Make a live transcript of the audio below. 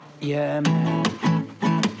Yeah, man.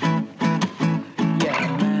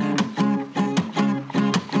 Yeah, man.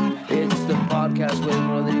 It's the podcast with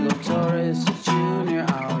Rodrigo Torres Jr.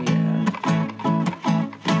 Oh, yeah.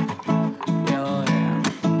 Oh, yeah.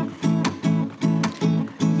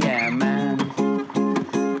 Yeah, man.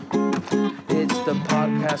 It's the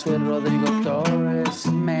podcast with Rodrigo Torres,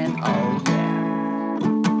 man. Oh,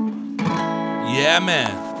 yeah. Yeah,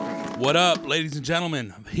 man. What up, ladies and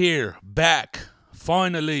gentlemen? I'm here, back.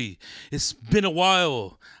 Finally, it's been a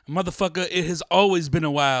while. Motherfucker, it has always been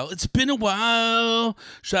a while. It's been a while.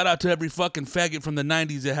 Shout out to every fucking faggot from the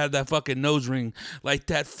 90s that had that fucking nose ring like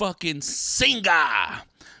that fucking singer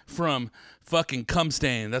from fucking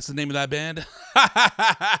Cumstain. That's the name of that band.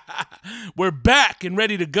 We're back and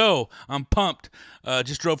ready to go. I'm pumped.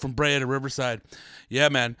 Just drove from Brea to Riverside. Yeah,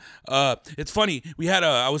 man. It's funny.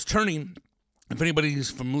 I was turning... If anybody is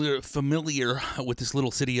familiar with this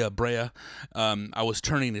little city, Brea, I was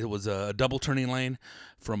turning. It was a double turning lane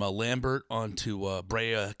from Lambert onto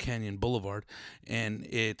Brea Canyon Boulevard, and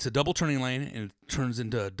it's a double turning lane, and it turns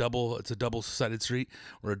into it's a double-sided street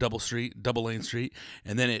or a double lane street,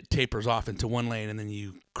 and then it tapers off into one lane, and then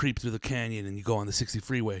you creep through the canyon and you go on the 60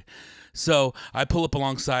 freeway. So I pull up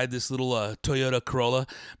alongside this little Toyota Corolla,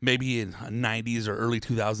 maybe in 90s or early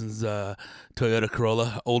 2000s Toyota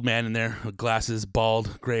Corolla. Old man in there, glasses,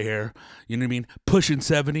 bald, gray hair. You know what I mean? Pushing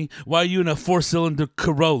 70. Why are you in a 4-cylinder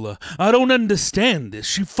Corolla? I don't understand this.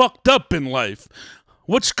 She fucked up in life.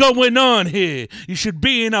 What's going on here? You should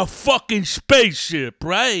be in a fucking spaceship,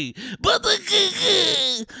 right?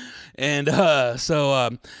 And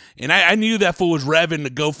and I knew that fool was revving to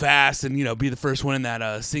go fast and, be the first one in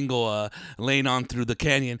that single lane on through the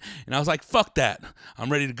canyon. And I was like, fuck that.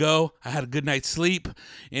 I'm ready to go. I had a good night's sleep,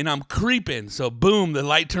 and I'm creeping. So, boom, the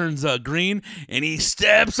light turns green, and he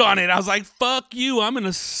steps on it. I was like, fuck you. I'm in a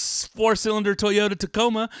 4-cylinder Toyota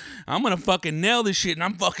Tacoma. I'm going to fucking nail this shit. And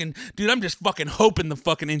I'm just fucking hoping the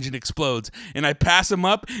fucking engine explodes. And I pass him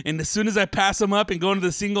up, and as soon as I pass him up and go into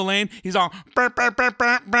the single lane, he's all, burp, burp, burp,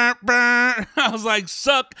 burp, burp, burp. I was like,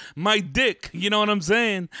 suck my dick. You know what I'm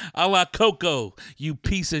saying? A la Coco, you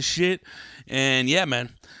piece of shit. And yeah,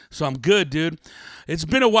 man. So I'm good, dude. It's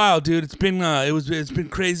been a while, dude. It's been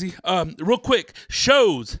crazy. Real quick,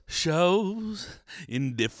 shows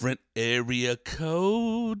in different area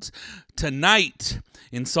codes tonight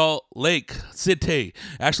in Salt Lake City.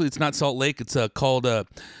 Actually, it's not Salt Lake. It's called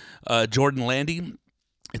Jordan Landing.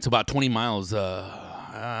 It's about 20 miles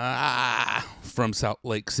from Salt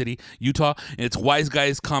Lake City, Utah. And it's Wise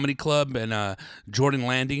Guys Comedy Club and Jordan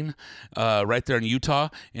Landing right there in Utah.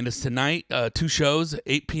 And it's tonight, 2 shows,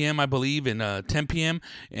 8 p.m. I believe, and 10 p.m.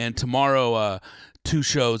 And tomorrow, 2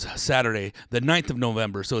 shows Saturday, the 9th of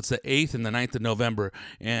November. So it's the 8th and the 9th of November.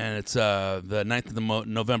 And it's the 9th of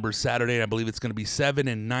November Saturday. I believe it's going to be 7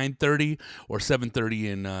 and 9:30 or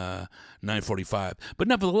 7:30 and 9:45. But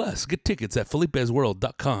nevertheless, get tickets at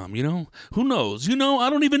Felipe'sWorld.com, Who knows? I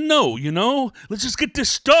don't even know, Let's just get this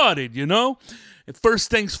started, And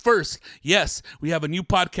first things first, yes, we have a new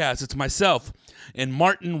podcast. It's myself and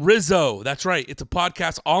Martin Rizzo. That's right. It's a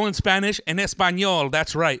podcast all in Spanish and Espanol.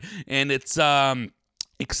 That's right. And it's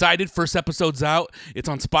excited. First episode's out. It's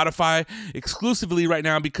on Spotify exclusively right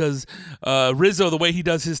now because Rizzo, the way he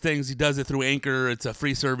does his things, he does it through Anchor. It's a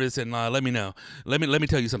free service, and let me know. Let me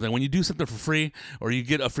tell you something. When you do something for free or you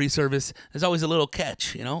get a free service, there's always a little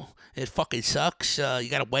catch, It fucking sucks. You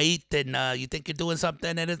gotta wait, and you think you're doing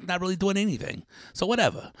something, and it's not really doing anything. So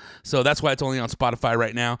whatever. So that's why it's only on Spotify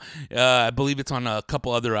right now. I believe it's on a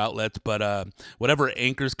couple other outlets, but whatever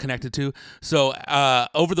Anchor's connected to. So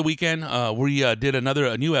over the weekend, we did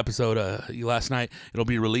a new episode last night. It'll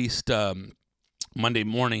be released Monday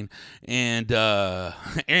morning, and what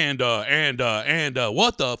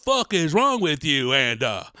the fuck is wrong with you? And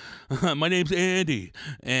my name's Andy,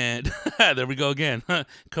 and there we go again.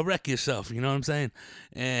 Correct yourself, you know what I'm saying?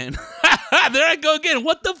 And there I go again.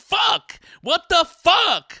 What the fuck?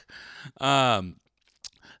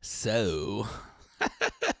 So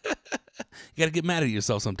you gotta get mad at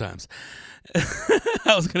yourself sometimes.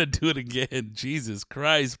 I was going to do it again. Jesus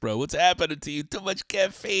Christ, bro. What's happening to you? Too much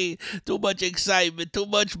caffeine, too much excitement, too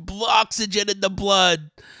much oxygen in the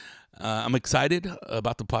blood. I'm excited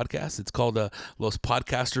about the podcast. It's called Los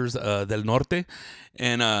Podcasters del Norte.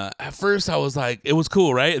 And at first I was like, it was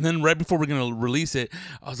cool, right? And then right before we're going to release it,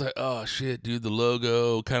 I was like, oh, shit, dude, the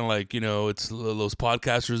logo, kind of like, it's Los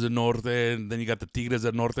Podcasters del Norte. And then you got the Tigres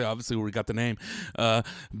del Norte, obviously, where we got the name.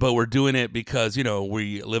 But we're doing it because,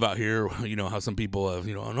 we live out here. How some people,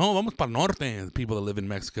 no, vamos para norte. People that live in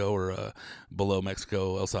Mexico or below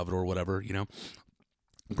Mexico, El Salvador, whatever,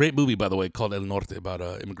 Great movie, by the way, called El Norte, about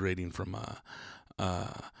immigrating from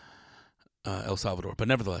El Salvador. But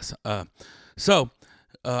nevertheless,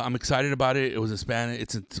 I'm excited about it. It was in Spanish.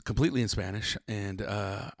 It's completely in Spanish. And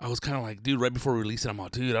I was kind of like, dude, right before we released it, I'm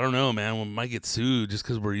like, dude, I don't know, man. We might get sued just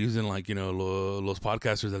because we're using, like, Los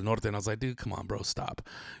Podcasters del Norte. And I was like, dude, come on, bro, stop.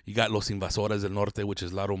 You got Los Invasores del Norte, which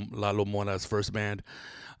is Lalo Mora's first band.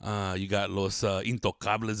 You got Los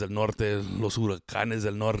Intocables del Norte, Los Huracanes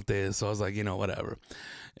del Norte. So I was like, whatever.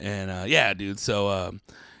 And yeah, dude. So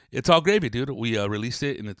it's all gravy, dude. We released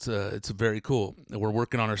it, and it's very cool. We're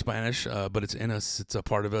working on our Spanish, but it's in us. It's a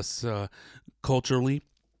part of us culturally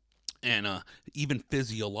and even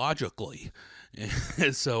physiologically.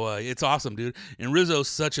 So it's awesome, dude. And Rizzo's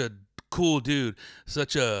such a cool dude,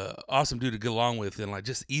 such a awesome dude to get along with, and like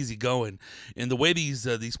just easy going. And the way these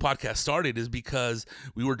podcasts started is because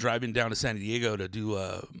we were driving down to San Diego to do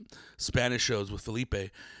Spanish shows with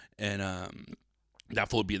Felipe, and that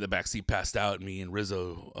fool would be in the back seat, passed out, and me and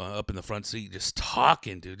Rizzo up in the front seat, just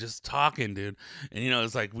talking, dude. And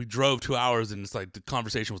it's like we drove 2 hours, and it's like the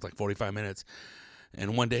conversation was like 45 minutes.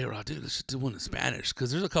 And one day we're like, dude, let's just do one in Spanish, because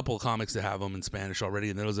there's a couple of comics that have them in Spanish already.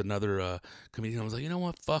 And there was another comedian. I was like, you know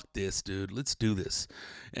what? Fuck this, dude. Let's do this.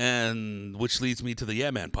 And which leads me to the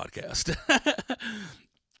Yeah Man podcast.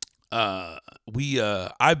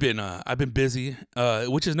 I've been busy,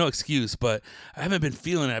 which is no excuse, but I haven't been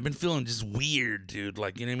feeling it. I've been feeling just weird, dude.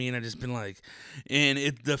 Like, you know what I mean? I just been like, and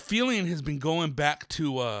the feeling has been going back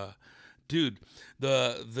to, dude,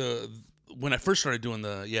 when I first started doing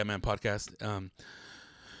the Yeah Man podcast,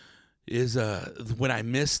 is when I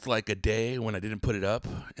missed like a day when I didn't put it up,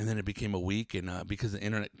 and then it became a week, and because of the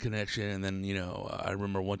internet connection. And then I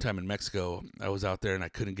remember one time in Mexico, I was out there and I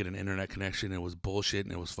couldn't get an internet connection. It was bullshit,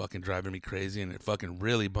 and it was fucking driving me crazy, and it fucking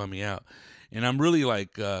really bummed me out. And I'm really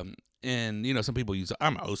like, and some people use,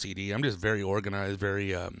 I'm OCD. I'm just very organized,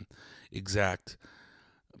 very exact,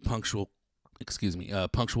 punctual,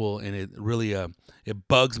 and it really it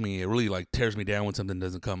bugs me. It really like tears me down when something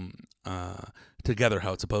doesn't come together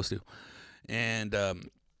how it's supposed to. And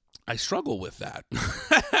I struggle with that.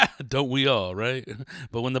 Don't we all, right?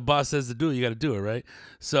 But when the boss says to do it, you got to do it, right?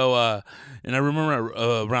 So and I remember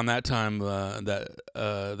around that time,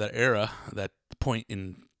 that era, that point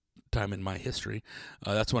in time in my history,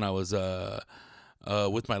 that's when I was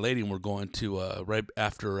with my lady, and we're going to right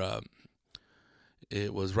after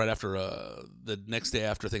it was right after the next day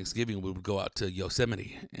after Thanksgiving, we would go out to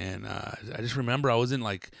Yosemite. And I just remember I wasn't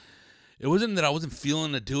like, it wasn't that I wasn't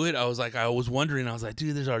feeling to do it. I was wondering, I was like,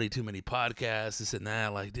 dude, there's already too many podcasts, this and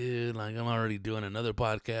that. Like, dude, like I'm already doing another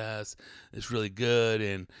podcast. It's really good.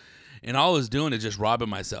 And all I was doing is just robbing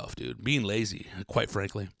myself, dude, being lazy, quite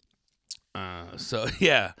frankly. So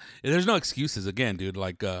yeah, there's no excuses again, dude.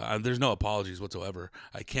 Like, there's no apologies whatsoever.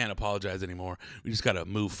 I can't apologize anymore. We just got to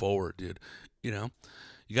move forward, dude. You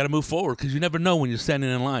got to move forward, because you never know when you're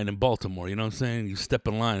standing in line in Baltimore. You know what I'm saying? You step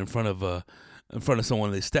in line in front of someone,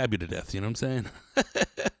 and they stab you to death. You know what I'm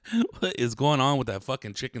saying? What is going on with that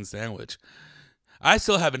fucking chicken sandwich? I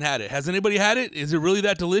still haven't had it. Has anybody had it? Is it really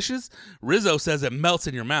that delicious? Rizzo says it melts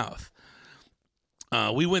in your mouth.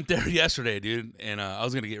 We went there yesterday, dude, and I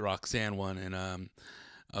was gonna get Roxanne one, and I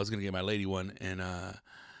was gonna get my lady one,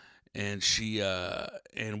 and she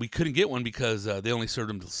and we couldn't get one because they only served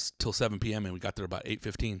them till 7 p.m. and we got there about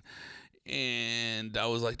 8:15. And I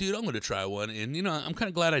was like, dude, I'm gonna try one, and I'm kind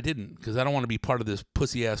of glad I didn't, because I don't want to be part of this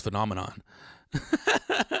pussy ass phenomenon.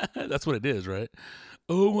 That's what it is, right?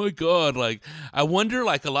 Oh my god, like I wonder,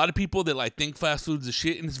 like a lot of people that like think fast food's a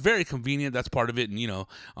shit, and it's very convenient. That's part of it, and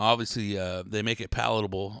obviously they make it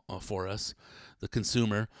palatable for us, the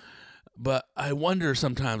consumer. But I wonder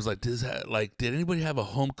sometimes, like, did anybody have a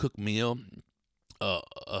home cooked meal,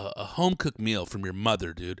 a home cooked meal from your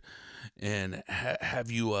mother, dude? And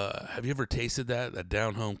have you ever tasted that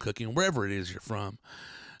down home cooking, wherever it is you're from?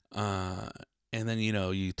 And then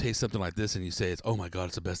you taste something like this, and you say, "Oh my god,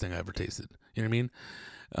 it's the best thing I ever tasted." You know what I mean?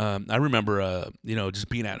 I remember just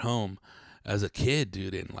being at home as a kid,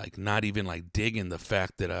 dude, and like not even like digging the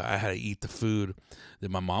fact that I had to eat the food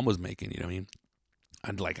that my mom was making. You know what I mean?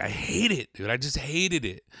 I hate it, dude. I just hated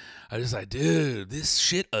it. I just like, dude, this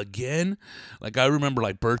shit again. Like, I remember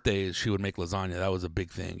like birthdays, she would make lasagna. That was a big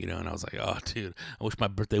thing, and I was like, oh, dude, I wish my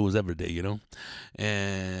birthday was every day,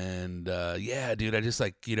 And yeah, dude, I just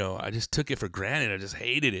like, I just took it for granted. I just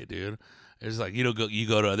hated it, dude. It's like, you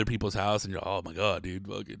go to other people's house and you're, oh my god, dude,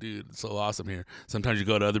 it's so awesome here. Sometimes you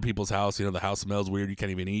go to other people's house, the house smells weird. You can't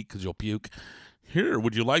even eat because you'll puke. Here,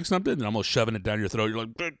 would you like something? And I'm almost shoving it down your throat. You're like,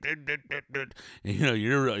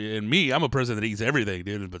 and me, I'm a person that eats everything,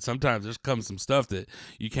 dude. But sometimes there's comes some stuff that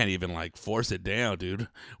you can't even like force it down, dude,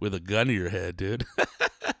 with a gun to your head, dude.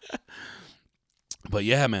 But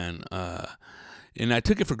yeah, man, And I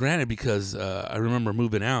took it for granted because I remember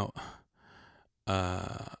moving out.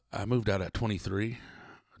 I moved out at 23,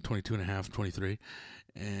 22 and a half, 23.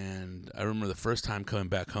 And I remember the first time coming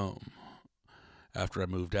back home after I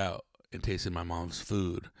moved out and tasting my mom's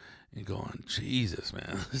food and going, Jesus,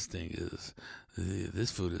 man,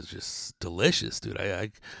 this food is just delicious, dude.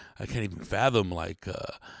 I can't even fathom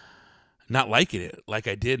not liking it like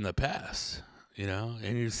I did in the past, you know?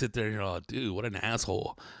 And you sit there and you're like, dude, what an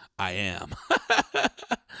asshole I am.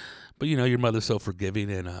 But, you know, your mother's so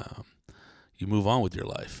forgiving and you move on with your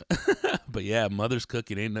life. But, yeah, mother's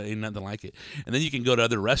cooking ain't nothing like it. And then you can go to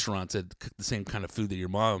other restaurants that cook the same kind of food that your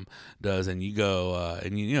mom does, and you go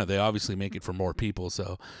and, you know, they obviously make it for more people,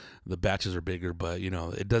 so the batches are bigger, but, you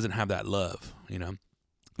know, it doesn't have that love, you know,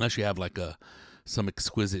 unless you have like some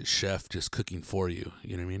exquisite chef just cooking for you,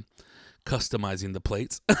 you know what I mean? Customizing the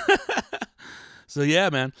plates. So yeah,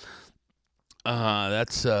 man,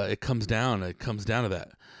 that's it comes down to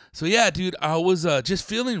that. So yeah, dude, I was just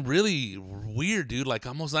feeling really weird, dude, like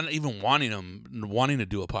almost not even wanting to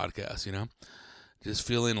do a podcast, you know, just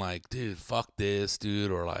feeling like, dude, fuck this,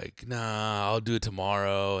 dude, or like, nah, I'll do it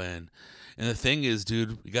tomorrow. And the thing is,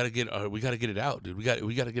 dude, we gotta get it out, dude.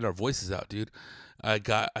 We gotta get our voices out, dude. I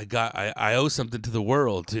owe something to the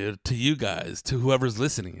world, to you guys, to whoever's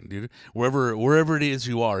listening, dude. Wherever it is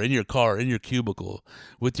you are, in your car, in your cubicle,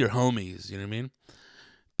 with your homies, you know what I mean?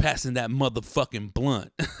 Passing that motherfucking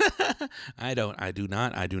blunt. I do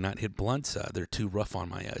not hit blunts. They're too rough on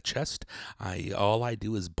my chest. All I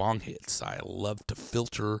do is bong hits. I love to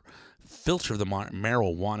filter the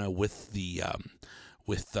marijuana with the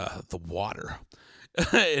water.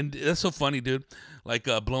 And that's so funny, dude. Like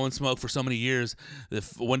blowing smoke for so many years.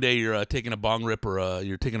 If one day you're taking a bong rip or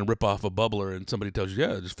you're taking a rip off a bubbler, and somebody tells you,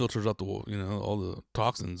 yeah, it just filters out all the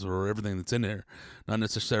toxins or everything that's in there, not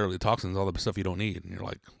necessarily toxins, all the stuff you don't need, and you're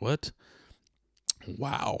like, what?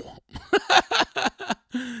 Wow.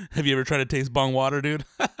 Have you ever tried to taste bong water, dude?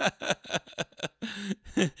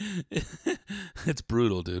 It's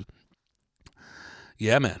brutal, dude.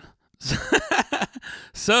 Yeah, man.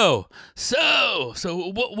 So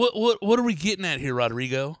what are we getting at here,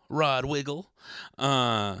 Rodrigo? Rod Wiggle.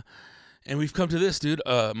 And we've come to this, dude.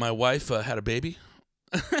 My wife had a baby.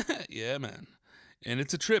 Yeah, man. And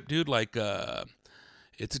it's a trip, dude. Like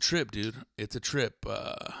it's a trip, dude. It's a trip.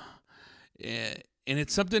 And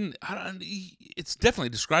it's something, it's definitely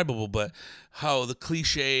describable, but how the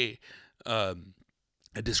cliche a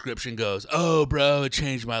description goes, oh, bro, it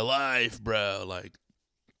changed my life, bro. Like,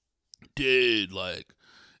 dude, like,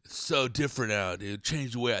 it's so different now, dude.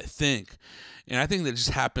 Changed the way I think. And I think that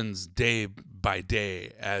just happens day by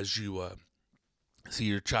day as you see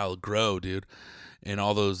your child grow, dude. And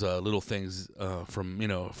all those little things from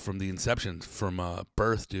the inception, from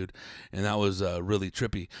birth, dude. And that was really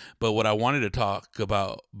trippy. But what I wanted to talk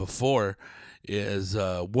about before is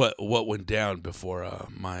what went down before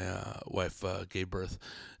my wife gave birth.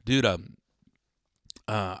 Dude,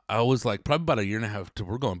 I was like probably about a year and a half,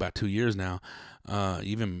 we're going back 2 years now,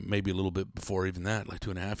 even maybe a little bit before even that, like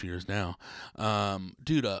 2.5 years now.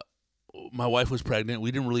 Dude, my wife was pregnant.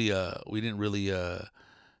 We didn't really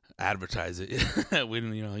advertise it. We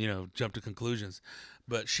didn't, jump to conclusions,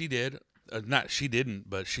 but she did. Not she didn't,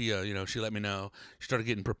 but she, she let me know. She started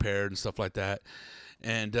getting prepared and stuff like that,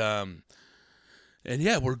 and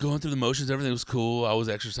yeah, we're going through the motions. Everything was cool. I was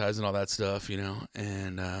exercising, all that stuff,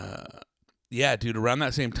 and yeah, dude. Around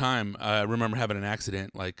that same time, I remember having an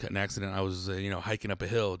accident. I was, hiking up a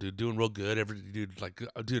hill, dude, doing real good. Dude.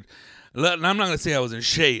 And I'm not gonna say I was in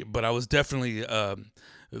shape, but I was definitely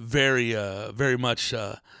very much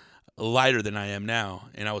lighter than I am now,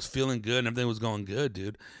 and I was feeling good, and everything was going good,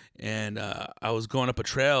 dude. And I was going up a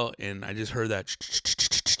trail, and I just heard that,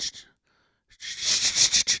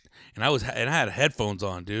 and I had headphones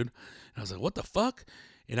on, dude. And I was like, what the fuck?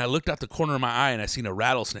 And I looked out the corner of my eye, and I seen a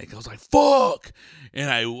rattlesnake. I was like, fuck! And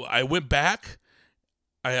I went back.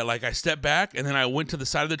 I stepped back, and then I went to the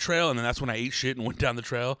side of the trail, and then that's when I ate shit and went down the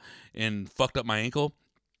trail and fucked up my ankle.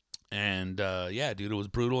 And yeah, dude, it was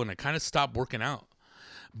brutal, and I kind of stopped working out.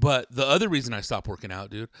 But the other reason I stopped working out,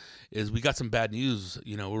 dude, is we got some bad news.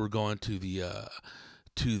 We were going to the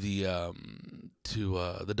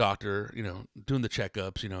doctor, doing the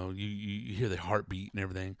checkups. You hear the heartbeat and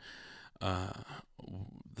everything,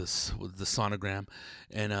 the sonogram,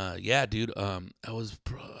 and yeah, dude, I was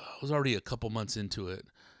already a couple months into it.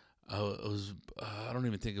 I don't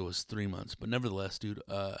even think it was 3 months, but nevertheless, dude,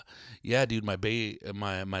 yeah, dude, my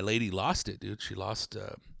lady lost it, dude. She lost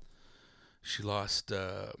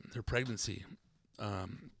her pregnancy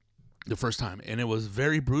the first time, and it was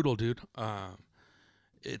very brutal, dude.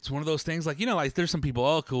 it's one of those things like, like there's some people,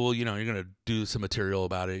 oh, cool, you're going to do some material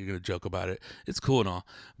about it. You're going to joke about it. It's cool and all.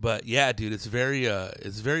 But yeah, dude, it's very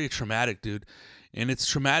traumatic, dude. And it's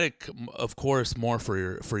traumatic, of course, more for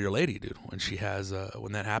your lady, dude, when she has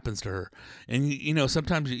when that happens to her. And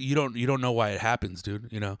sometimes you don't know why it happens, dude.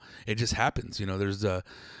 It just happens. There's the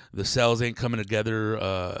cells ain't coming together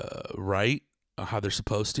right how they're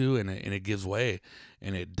supposed to, and it gives way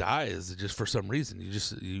and it dies just for some reason.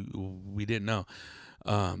 We didn't know.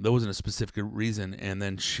 There wasn't a specific reason. And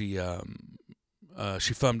then she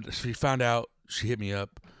found out. She hit me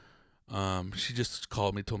up. She just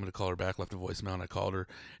called me, told me to call her back, left a voicemail, and I called her.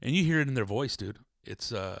 And you hear it in their voice, dude.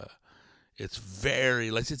 It's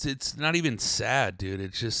very, like, it's not even sad, dude.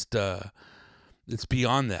 It's just, it's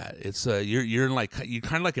beyond that. It's, you're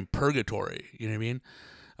kind of like in purgatory. You know what I mean?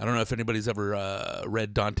 I don't know if anybody's ever,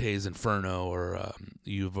 read Dante's Inferno, or,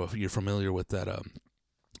 you're familiar with that,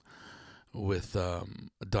 with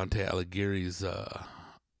Dante Alighieri's,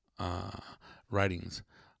 writings.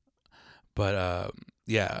 But,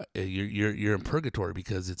 yeah, you're in purgatory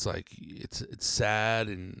because it's like it's sad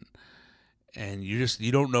and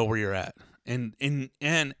you don't know where you're at, and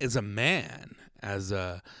as a man, as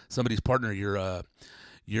somebody's partner, you're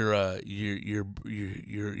in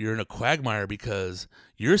a quagmire because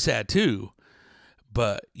you're sad too,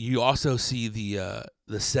 but you also see the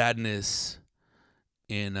sadness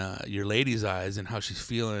in your lady's eyes and how she's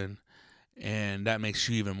feeling, and that makes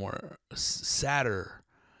you even more sadder.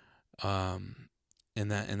 In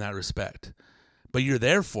that respect, but you're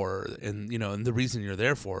there for her, and and the reason you're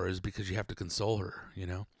there for her is because you have to console her,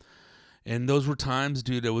 and those were times,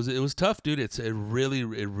 dude. It was tough, dude. It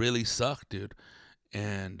really sucked, dude,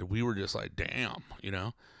 and we were just like, damn,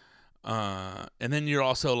 and then you're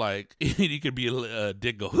also like, you could be a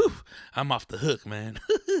dick, go, whew, I'm off the hook, man.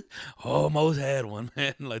 Almost had one,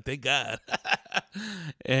 man. Like, thank God.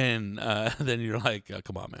 And then you're like,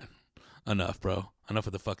 come on, man, enough, bro, enough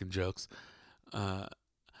of the fucking jokes.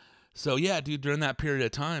 So yeah, dude, during that period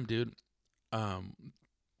of time, dude, I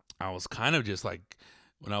was kind of just like,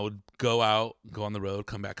 when I would go on the road,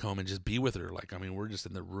 come back home and just be with her. Like, I mean, we're just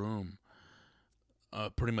in the room,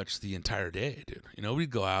 pretty much the entire day, dude. We'd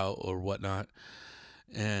go out or whatnot.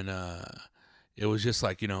 And, it was just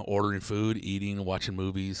like, ordering food, eating, watching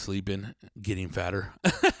movies, sleeping, getting fatter.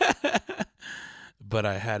 But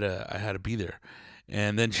I had to be there.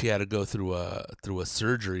 And then she had to go through a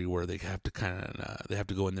surgery where they have to they have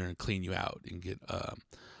to go in there and clean you out and get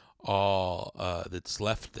all that's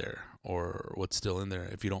left there, or what's still in there,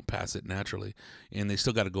 if you don't pass it naturally. And they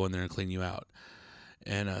still got to go in there and clean you out.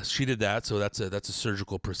 And she did that, so that's a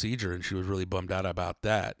surgical procedure, and she was really bummed out about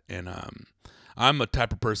that. And I'm a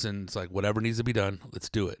type of person, it's like, whatever needs to be done, let's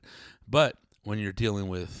do it. But when you're dealing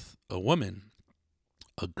with a woman,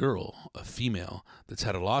 a girl, a female that's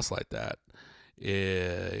had a loss like that,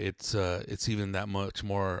 it's even that much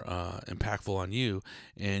more impactful on you,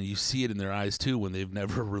 and you see it in their eyes too when they've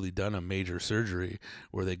never really done a major surgery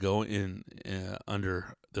where they go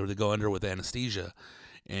under with anesthesia,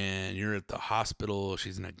 and you're at the hospital.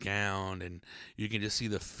 She's in a gown, and you can just see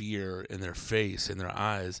the fear in their face, in their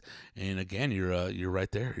eyes. And again, you're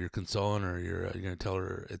right there. You're consoling her. You're gonna tell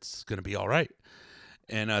her it's gonna be all right.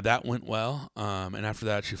 And that went well. And after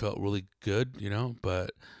that, she felt really good, but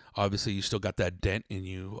obviously you still got that dent in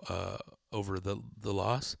you over the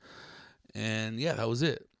loss. And yeah, that was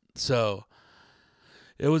it. So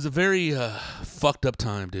it was a very fucked up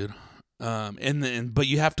time, dude. But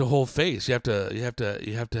you have to hold face. You have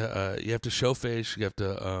to show face. You have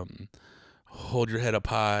to hold your head up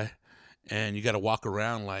high, and you got to walk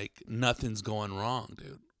around like nothing's going wrong,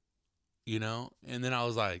 dude. And then I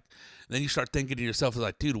was like, then you start thinking to yourself,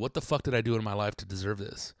 like, dude, what the fuck did I do in my life to deserve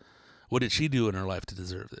this? What did she do in her life to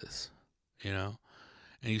deserve this? And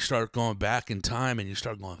you start going back in time, and you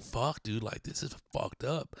start going, fuck, dude, like, this is fucked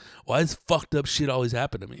up. Why does fucked up shit always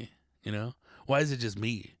happen to me? Why is it just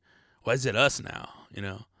me? Why is it us now?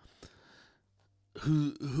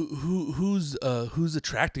 Who's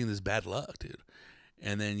attracting this bad luck, dude?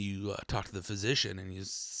 And then you talk to the physician,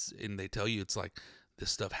 and they tell you it's like,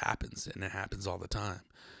 this stuff happens, and it happens all the time.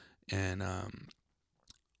 And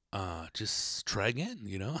just try again,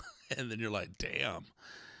 and then you're like, damn.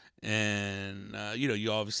 And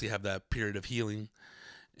you obviously have that period of healing,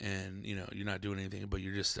 and you're not doing anything, but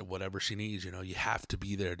you're just whatever she needs. You have to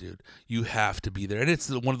be there, dude. You have to be there. And it's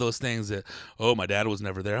one of those things that, oh, my dad was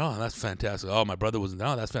never there. Oh, that's fantastic. Oh, my brother wasn't there.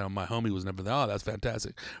 Oh, that's fantastic. My homie was never there. Oh, that's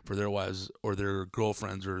fantastic. For their wives or their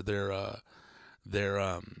girlfriends or their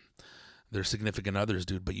their significant others,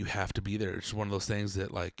 dude, but you have to be there. It's one of those things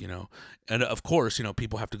that, like, and of course,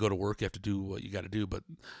 people have to go to work. You have to do what you got to do. But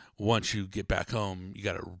once you get back home, you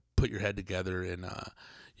got to put your head together and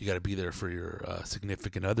you got to be there for your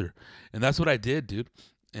significant other. And that's what I did, dude.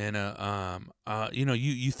 And,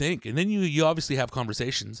 you think, and then you obviously have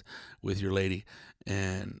conversations with your lady,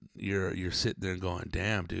 and you're sitting there and going,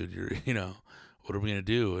 damn, dude, what are we going to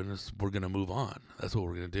do? And we're going to move on. That's what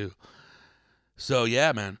we're going to do. So,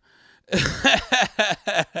 yeah, man.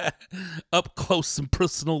 Up close and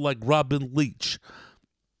personal like Robin Leach.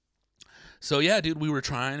 So, yeah, dude, we were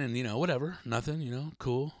trying and, whatever. Nothing,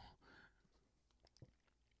 cool.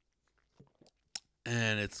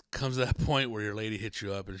 And it comes to that point where your lady hits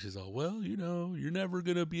you up and she's all, well, you're never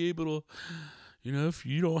going to be able to, if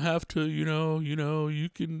you don't have to, you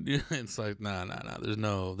can. It's like, nah. There's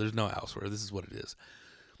no elsewhere. This is what it is.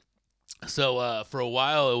 So for a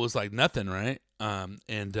while, it was like nothing, right?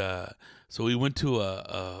 So we went to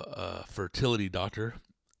a fertility doctor,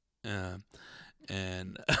 and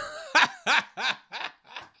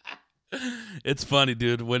it's funny,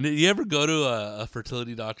 dude. When you ever go to a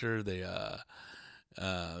fertility doctor, they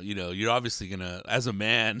you're obviously gonna, as a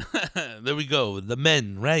man, there we go, the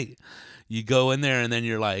men, right? You go in there and then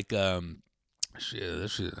you're like, shit,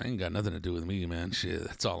 this shit ain't got nothing to do with me, man. Shit,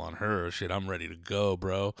 that's all on her. Shit, I'm ready to go,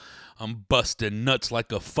 bro. I'm busting nuts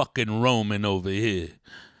like a fucking Roman over here.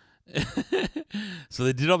 So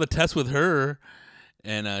they did all the tests with her,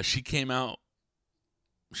 and she came out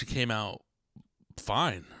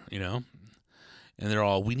fine, And they're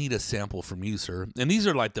all, we need a sample from you, sir. And these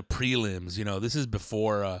are like the prelims, This is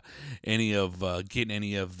before any of getting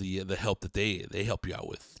any of the help that they help you out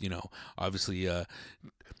with, Obviously,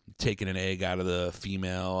 taking an egg out of the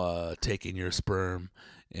female, taking your sperm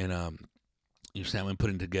and your salmon,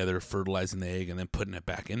 putting it together, fertilizing the egg, and then putting it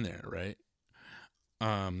back in there, right?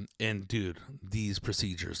 And dude, these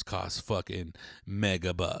procedures cost fucking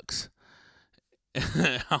mega bucks.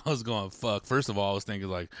 I was going, fuck. First of all, I was thinking,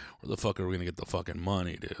 like, where the fuck are we gonna get the fucking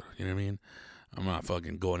money, dude? You know what I mean? I'm not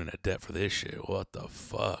fucking going into debt for this shit. What the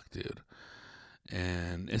fuck, dude?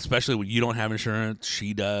 And especially when you don't have insurance,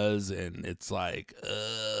 she does, and it's like,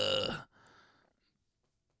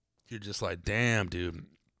 you're just like, damn, dude,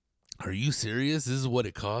 are you serious? This is what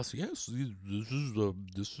it costs? Yes, this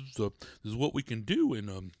is what we can do,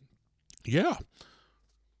 and yeah.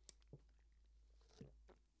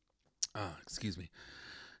 Excuse me,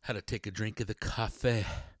 had to take a drink of the cafe,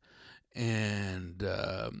 and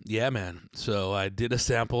yeah, man. So I did a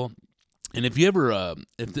sample. And if you ever,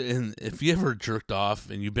 if you ever jerked off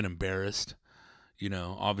and you've been embarrassed,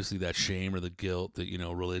 obviously that shame or the guilt that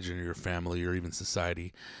religion or your family or even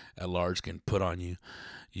society at large can put on you,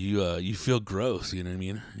 you feel gross. You know what I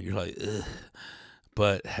mean? You're like, ugh.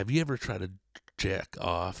 But have you ever tried to jack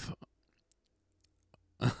off?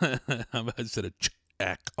 I said a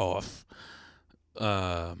jack off,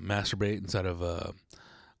 masturbate inside of a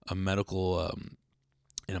medical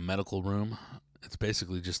in a medical room. It's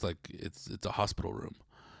basically just like it's a hospital room.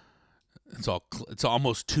 It's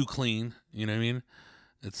almost too clean. You know what I mean?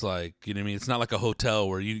 It's like, you know what I mean? It's not like a hotel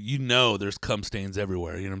where there's cum stains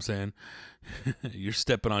everywhere. You know what I'm saying? You're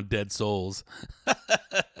stepping on dead souls.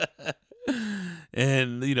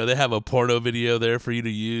 And they have a porno video there for you to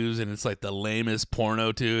use, and it's like the lamest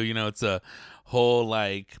porno too. It's a whole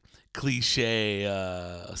like cliche,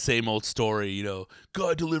 same old story.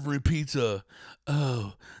 Guy delivering pizza.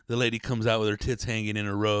 Oh, the lady comes out with her tits hanging in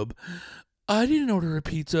her robe. I didn't order a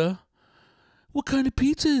pizza. What kind of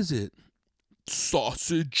pizza is it?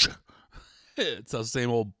 Sausage. It's the same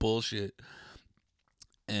old bullshit.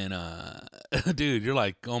 And dude, you're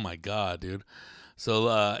like, oh my god, dude. So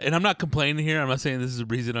and I'm not complaining here. I'm not saying this is the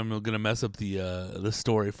reason I'm gonna mess up the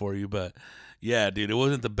story for you, but yeah, dude, it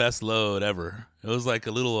wasn't the best load ever. It was like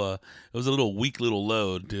a little weak little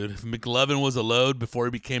load, dude. If McLovin was a load before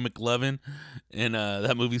he became McLovin in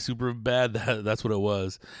that movie Superbad, that's what it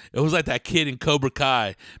was. It was like that kid in Cobra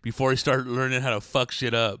Kai before he started learning how to fuck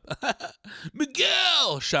shit up.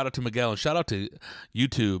 Miguel! Shout out to Miguel, and shout out to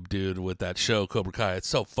YouTube, dude, with that show, Cobra Kai. It's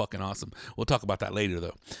so fucking awesome. We'll talk about that later,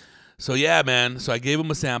 though. So, yeah, man. So I gave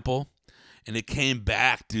him a sample, and it came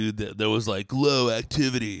back, dude, that there was like low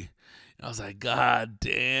activity. I was like, God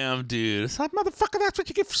damn, dude. It's like, motherfucker, that's what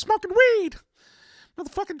you get for smoking weed.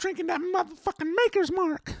 Motherfucker drinking that motherfucking Maker's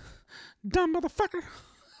Mark. Dumb motherfucker.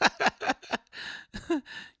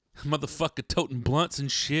 Motherfucker toting blunts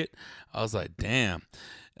and shit. I was like, damn.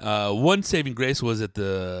 One saving grace was that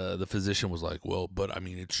the physician was like, well, but I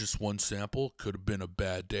mean, it's just one sample. Could have been a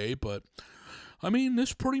bad day, but I mean,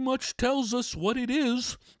 this pretty much tells us what it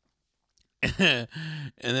is. And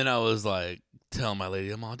then I was like, telling my lady,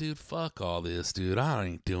 I'm all, dude, fuck all this, dude. I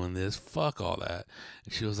ain't doing this. Fuck all that.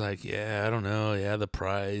 And she was like, yeah, I don't know. Yeah, the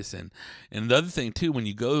price. And the other thing, too, when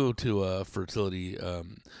you go to a fertility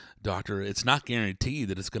doctor, it's not guaranteed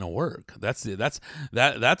that it's going to work. That's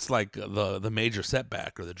like the major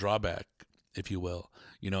setback or the drawback, if you will.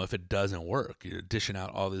 You know, if it doesn't work, you're dishing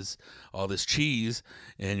out all this cheese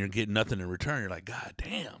and you're getting nothing in return. You're like, God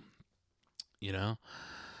damn. You know,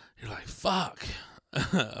 you're like, fuck.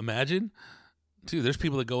 Imagine. Dude, there's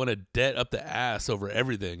people that go into debt up the ass over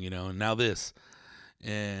everything, you know, and now this.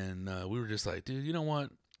 And we were just like, dude, you know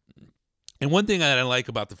what? And one thing that I like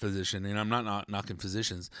about the physician, and I'm not knocking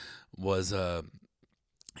physicians, was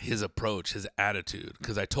his approach, his attitude.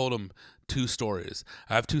 Because I told him 2 stories.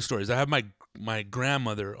 I have 2 stories. I have my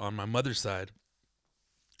grandmother on my mother's side.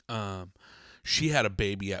 She had a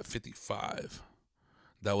baby at 55.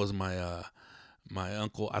 That was my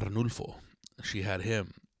uncle Arnulfo. She had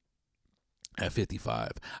him at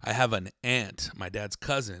 55. I have an aunt, my dad's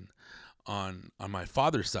cousin, on my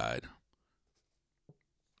father's side.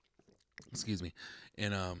 Excuse me.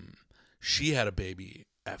 And she had a baby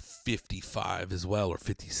at 55 as well, or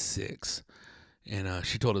 56. And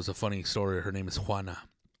she told us a funny story. Her name is Juana.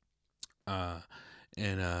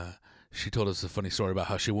 And she told us a funny story about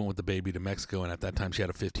how she went with the baby to Mexico, and at that time she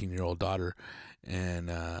had a 15-year-old daughter. And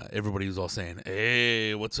everybody was all saying,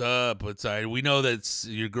 "Hey, what's up? We know that's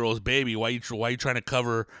your girl's baby. Why you trying to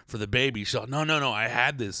cover for the baby?" She's like, "No. I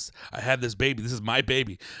had this baby. This is my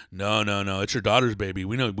baby." No. It's your daughter's baby.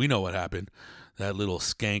 We know what happened. That little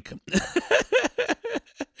skank.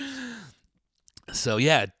 So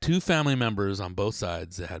yeah, 2 family members on both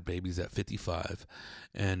sides that had babies at 55,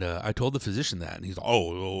 and I told the physician that, and he's like,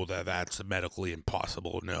 "Oh, that's medically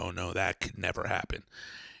impossible. No, that could never happen."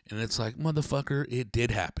 And it's like, motherfucker, it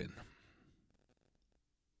did happen.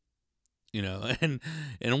 You know,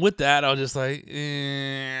 and with that, I was just like,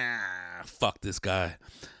 fuck this guy.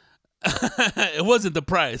 It wasn't the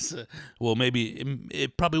price. Well, maybe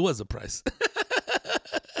it probably was the price.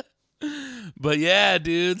 But yeah,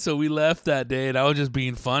 dude, so we left that day, and I was just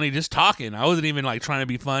being funny, just talking. I wasn't even like trying to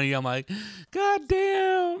be funny. I'm like, God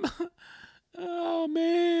damn. Oh,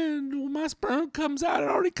 man, when my sperm comes out, it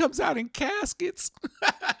already comes out in caskets.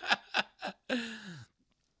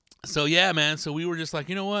 So, yeah, man. So we were just like,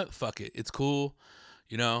 you know what? Fuck it. It's cool.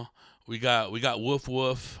 You know, we got Woof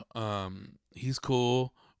Woof. He's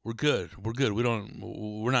cool. We're good.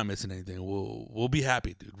 We're not missing anything. We'll be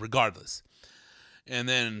happy, dude, regardless. And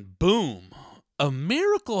then, boom, a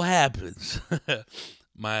miracle happens.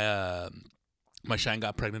 My Shine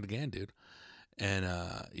got pregnant again, dude. And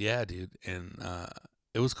yeah, dude, and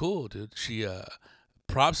it was cool, dude. She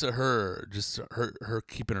props to her, just her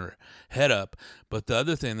keeping her head up. But the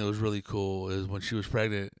other thing that was really cool is when she was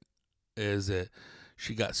pregnant, is that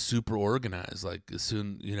she got super organized. Like as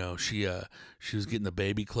soon, you know, she was getting the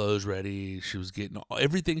baby clothes ready. She was getting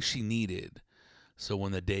everything she needed. So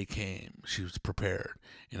when the day came, she was prepared,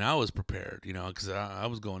 and I was prepared, you know, because I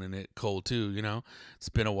was going in it cold too, you know. It's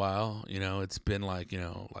been a while, you know. It's been like, you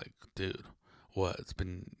know, like, dude, what? It's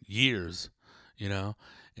been years, you know.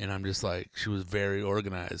 And I'm just like, she was very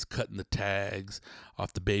organized, cutting the tags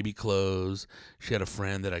off the baby clothes. She had a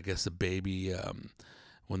friend that I guess the baby,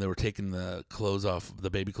 when they were taking the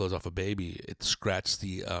baby clothes off a baby, it scratched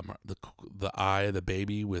the eye of the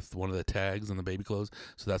baby with one of the tags on the baby clothes.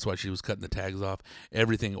 So that's why she was cutting the tags off.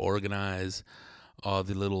 Everything organized, all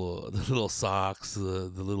the little socks, the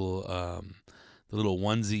little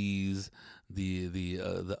onesies,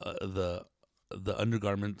 the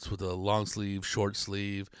undergarments with a long sleeve, short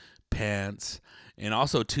sleeve, pants, and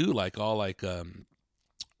also too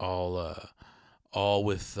all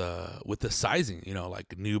with the sizing, you know,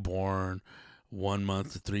 like newborn, 1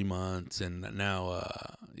 month to 3 months, and now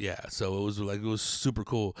yeah. So it was super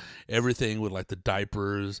cool. Everything with like the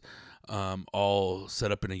diapers, all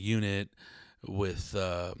set up in a unit with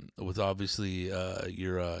obviously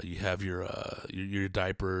you have your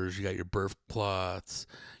diapers, you got your birth cloths,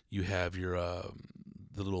 you have your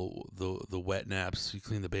the wet naps you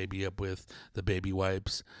clean the baby up with, the baby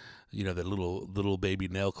wipes, you know, the little baby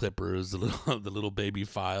nail clippers, the little baby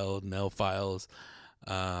nail files,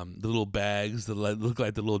 the little bags that look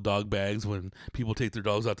like the little dog bags when people take their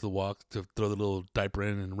dogs out to the walk to throw the little diaper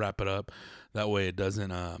in and wrap it up. That way it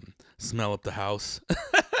doesn't smell up the house.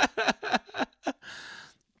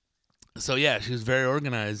 So yeah, she was very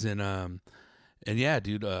organized, and yeah,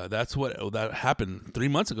 dude, that happened 3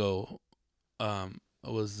 months ago.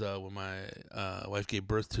 It was when my wife gave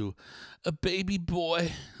birth to a baby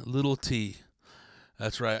boy, little T.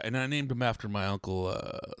 That's right, and I named him after my uncle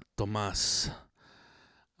Tomas.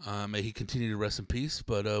 May he continue to rest in peace.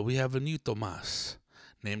 But we have a new Tomas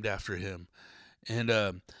named after him.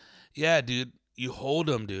 And yeah, dude, you hold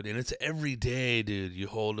them, dude, and it's every day, dude. You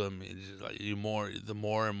hold them, like the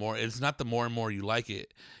more and more. It's not the more and more you like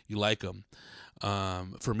it, you like them.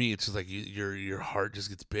 For me, it's just like your heart just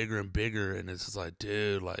gets bigger and bigger, and it's just like,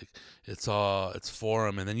 dude, like it's for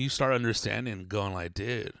them, and then you start understanding, and going like,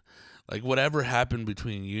 dude, like whatever happened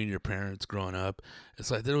between you and your parents growing up, it's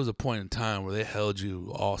like there was a point in time where they held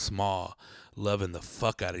you all small, loving the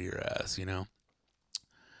fuck out of your ass, you know.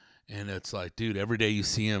 And it's like, dude, every day you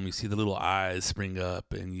see them, you see the little eyes spring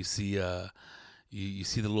up, and you see you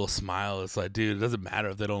see the little smile. It's like, dude, it doesn't matter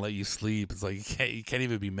if they don't let you sleep. It's like you can't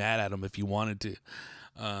even be mad at them if you wanted to.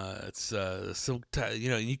 You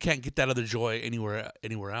know, you can't get that other joy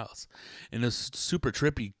anywhere else. And it's super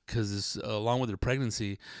trippy because along with their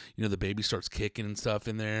pregnancy, you know, the baby starts kicking and stuff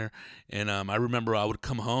in there. And I remember I would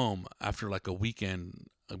come home after like a weekend.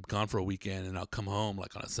 I'm gone for a weekend, and I'll come home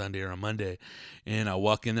like on a Sunday or a Monday, and I'll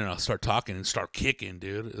walk in there and I'll start talking and start kicking,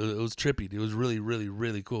 dude. It was trippy, dude. It was really, really,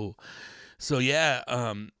 really cool. So yeah,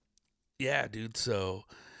 yeah, dude. So,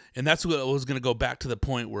 and that's what I was gonna go back to the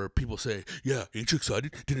point where people say, "Yeah, ain't you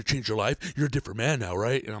excited? Did it change your life? You're a different man now,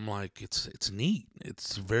 right?" And I'm like, it's neat.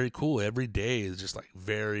 It's very cool. Every day is just like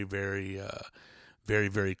very, very, very,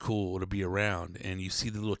 very cool to be around. And you see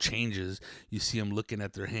the little changes. You see him looking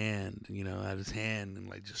at their hand, you know, at his hand, and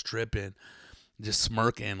like just tripping, just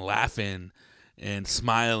smirking, laughing, and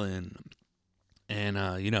smiling,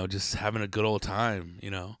 and you know, just having a good old time,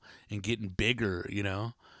 you know, and getting bigger, you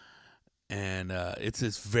know. And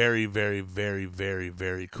it's very, very, very, very,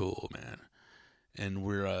 very cool, man. And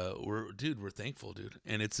we're thankful, dude.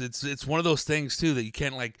 And it's one of those things too that you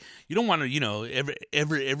can't, like, you don't want to, you know,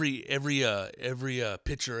 every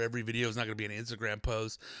picture, every video is not going to be an Instagram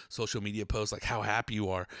post, social media post, like how happy you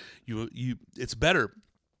are. It's better.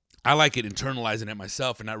 I like it internalizing it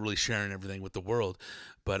myself and not really sharing everything with the world,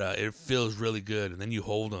 but it feels really good. And then you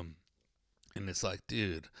hold them, and it's like,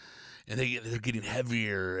 dude, and they're getting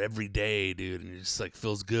heavier every day, dude, and it just like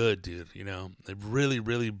feels good, dude. You know, they really,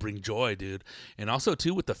 really bring joy, dude. And also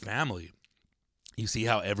too with the family, you see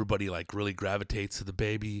how everybody like really gravitates to the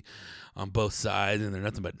baby on both sides, and they're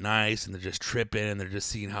nothing but nice, and they're just tripping, and they're just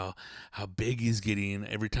seeing how big he's getting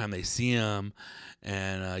every time they see him.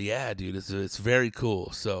 And yeah, dude, it's very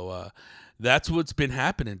cool. So that's what's been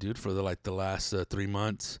happening, dude, for the last 3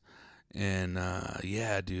 months. And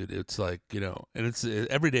yeah, dude, it's like, you know, and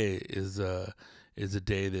every day is a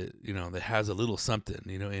day that, you know, that has a little something,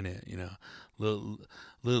 you know, in it, you know,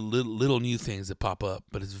 little new things that pop up,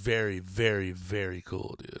 but it's very, very, very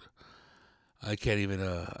cool, dude. I can't even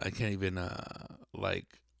like,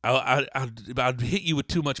 I'd hit you with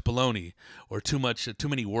too much baloney or too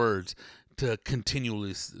many words to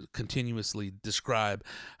continuously describe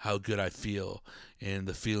how good I feel and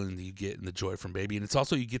the feeling that you get and the joy from baby. And it's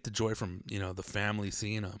also, you get the joy from, you know, the family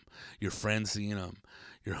seeing them, your friends seeing them,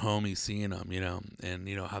 your homies seeing them, you know, and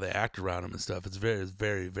you know how they act around them and stuff. It's very,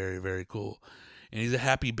 very, very, very cool. And he's a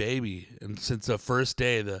happy baby. And since the first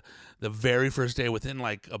day, the very first day, within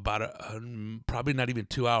like about probably not even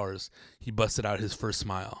 2 hours, he busted out his first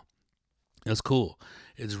smile. It's cool.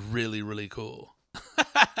 It's really, really cool.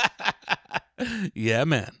 Yeah,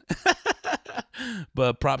 man.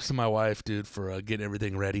 But props to my wife, dude, for getting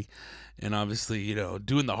everything ready, and obviously, you know,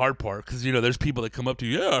 doing the hard part, because, you know, there's people that come up to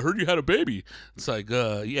you, yeah, I heard you had a baby. It's like,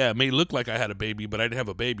 yeah, it may look like I had a baby, but I didn't have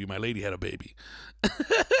a baby. My lady had a baby.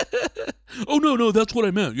 Oh, no, that's what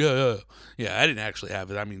I meant. Yeah, I didn't actually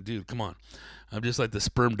have it. I mean, dude, come on. I'm just like the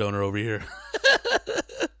sperm donor over here.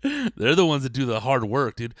 They're the ones that do the hard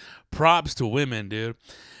work, dude. Props to women, dude,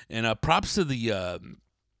 and props to the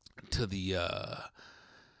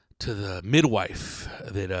midwife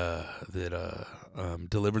that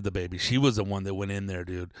delivered the baby. She was the one that went in there,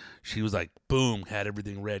 dude. She was like, boom, had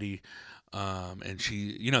everything ready. And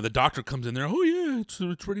she, you know, the doctor comes in there, oh yeah,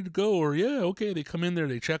 it's ready to go, or yeah, okay. They come in there,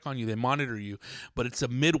 they check on you, they monitor you, but it's a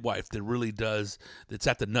midwife that really that's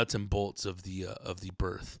at the nuts and bolts of the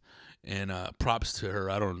birth. And props to her.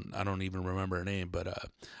 I don't even remember her name, but I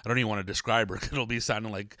don't even want to describe her, because it'll be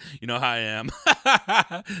sounding like, you know how I am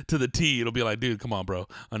to the T. It'll be like, dude, come on, bro,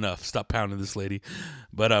 enough. Stop pounding this lady.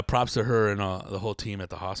 But props to her and the whole team at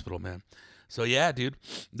the hospital, man. So yeah, dude,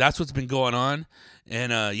 that's what's been going on.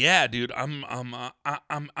 And yeah, dude,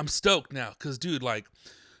 I'm stoked now, because, dude, like,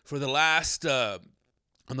 for the last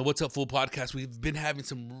on the What's Up Fool podcast, we've been having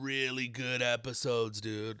some really good episodes,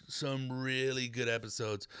 dude. Some really good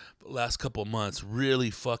episodes the last couple months.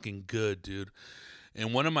 Really fucking good, dude.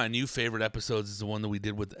 And one of my new favorite episodes is the one that we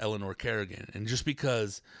did with Eleanor Kerrigan. And just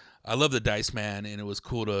because I love the Dice Man, and it was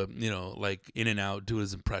cool to like In and Out do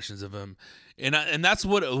his impressions of him, and that's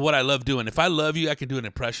what I love doing. If I love you, I can do an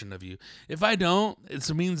impression of you. If I don't, it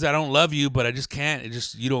means I don't love you, but I just can't. It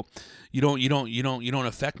just you don't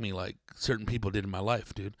affect me like certain people did in my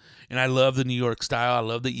life, dude. And I love the New York style. I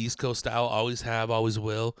love the East Coast style. Always have, always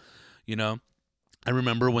will. You know. I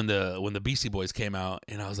remember when the Beastie Boys came out,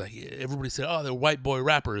 and I was like, everybody said, "Oh, they're white boy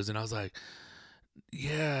rappers," and I was like,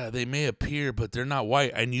 yeah, they may appear, but they're not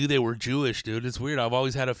white. I knew they were Jewish, dude. It's weird. I've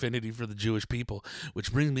always had affinity for the Jewish people,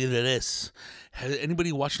 which brings me to this. Has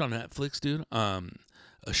anybody watched on Netflix, dude?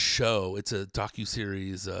 A show. It's a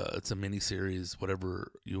docu-series. It's a mini-series,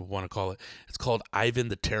 whatever you want to call it. It's called Ivan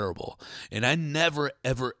the Terrible. And I never,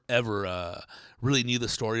 ever, ever really knew the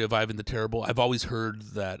story of Ivan the Terrible. I've always heard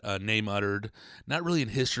that name uttered, not really in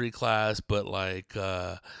history class, but like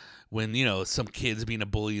when some kids being a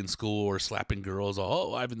bully in school or slapping girls,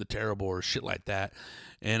 oh, Ivan the Terrible or shit like that.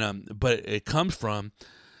 And but it comes from,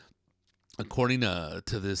 according to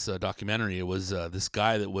this documentary, it was this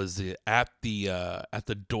guy that was at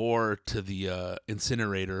the door to the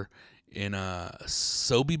incinerator in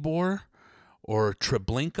Sobibor or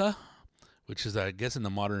Treblinka, which is I guess in the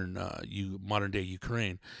modern day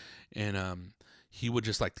Ukraine, and he would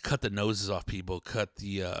just like cut the noses off people, cut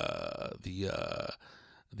the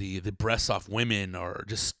breasts off women, or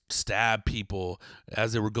just stab people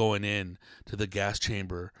as they were going in to the gas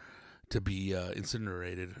chamber to be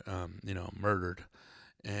incinerated, murdered.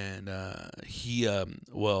 And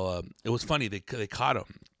it was funny. They caught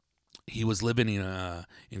him. He was living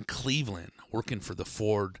in Cleveland, working for the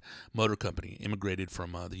Ford Motor Company. Immigrated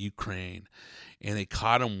from the Ukraine, and they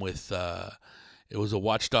caught him with. It was a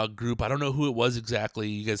watchdog group. I don't know who it was exactly.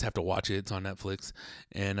 You guys have to watch it. It's on Netflix.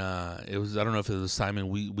 And it was, I don't know if it was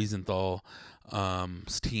Simon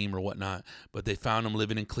Wiesenthal's team or whatnot, but they found him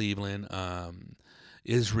living in Cleveland.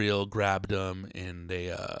 Israel grabbed him, and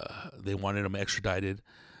they wanted him extradited.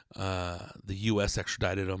 The U.S.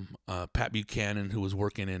 extradited him. Pat Buchanan, who was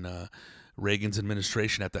working in Reagan's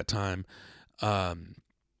administration at that time,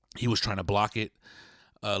 he was trying to block it.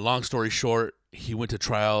 Long story short, he went to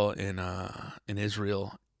trial in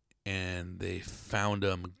Israel, and they found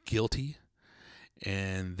him guilty.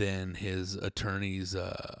 And then his attorneys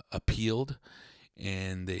appealed,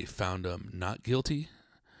 and they found him not guilty.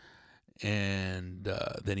 And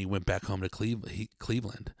then he went back home to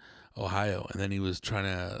Cleveland, Ohio, and then he was trying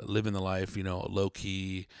to live in the life, low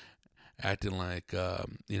key, acting like,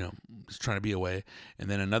 just trying to be away. And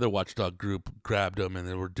then another watchdog group grabbed him, and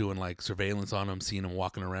they were doing like surveillance on him, seeing him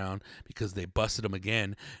walking around because they busted him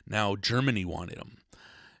again. Now Germany wanted him,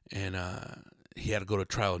 and he had to go to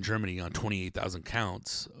trial in Germany on 28,000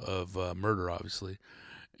 counts of murder, obviously,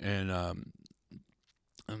 and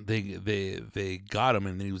they got him,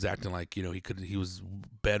 and then he was acting like he was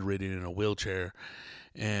bedridden in a wheelchair,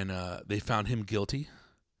 and they found him guilty.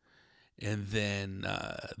 And then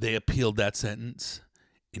they appealed that sentence,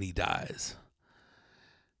 and he dies.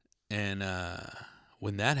 And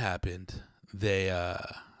when that happened,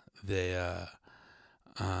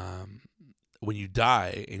 when you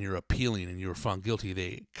die and you're appealing and you're found guilty,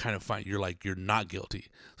 they kind of find you're not guilty.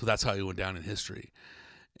 So that's how he went down in history.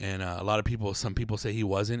 And some people say he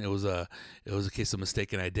wasn't. It was a case of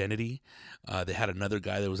mistaken identity. They had another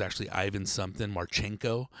guy that was actually Ivan something,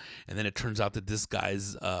 Marchenko, and then it turns out that this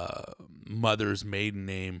guy's mother's maiden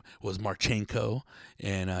name was Marchenko.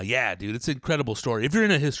 And yeah, dude, it's an incredible story if you're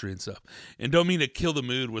into history and stuff. And don't mean to kill the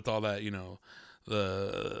mood with all that,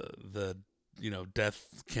 the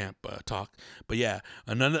death camp talk. But yeah,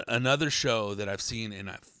 another show that I've seen, and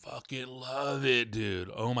I fucking love it, dude.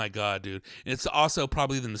 Oh my God, dude. And it's also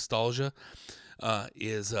probably the nostalgia,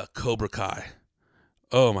 is Cobra Kai.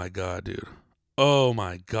 Oh my God, dude. Oh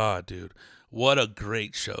my God, dude. What a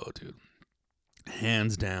great show, dude.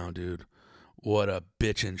 Hands down, dude. What a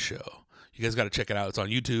bitchin' show. You guys got to check it out. It's on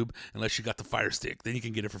YouTube, unless you got the Fire Stick. Then you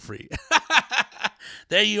can get it for free.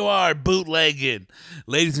 There you are, bootlegging.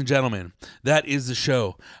 Ladies and gentlemen, that is the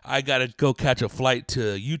show. I got to go catch a flight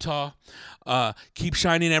to Utah. Keep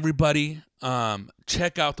shining, everybody.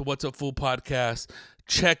 Check out the What's Up Fool podcast.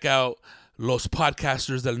 Check out Los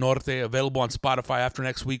Podcasters del Norte, available on Spotify. After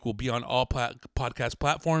next week, will be on all podcast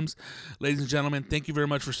platforms. Ladies and gentlemen, thank you very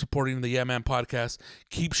much for supporting the Yeah Man podcast.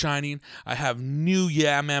 Keep shining. I have new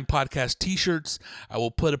Yeah Man podcast t-shirts. I will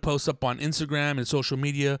put a post up on Instagram and social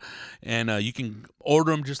media, and you can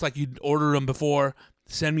order them just like you ordered them before.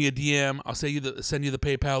 Send me a DM. I'll send you the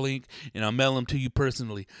PayPal link, and I'll mail them to you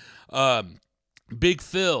personally. Big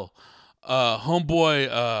Phil,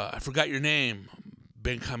 homeboy, I forgot your name.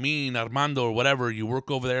 Benjamin, Armando, or whatever, you work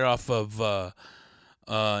over there off of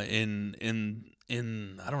in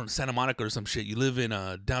in, I don't know, Santa Monica or some shit. You live in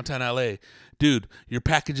downtown LA. Dude, your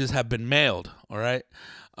packages have been mailed, all right?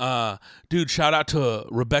 Dude, shout out to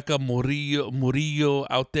Rebecca Murillo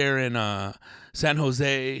out there in San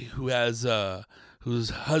Jose, who has whose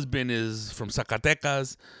husband is from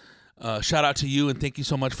Zacatecas. Shout out to you, and thank you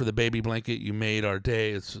so much for the baby blanket. You made our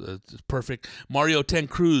day. It's perfect. Mario 10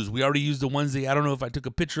 Cruz. We already used the onesie. I don't know if I took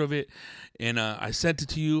a picture of it, and I sent it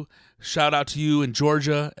to you. Shout out to you in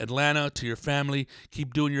Georgia, Atlanta, to your family.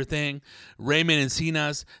 Keep doing your thing. Raymond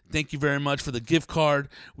Encinas, thank you very much for the gift card.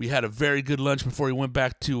 We had a very good lunch before we went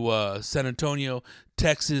back to San Antonio,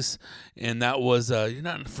 Texas, and that was, you're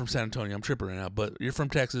not from San Antonio, I'm tripping right now, but you're from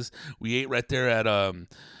Texas. We ate right there at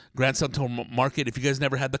Grand Central Market. If you guys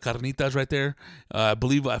never had the carnitas right there, I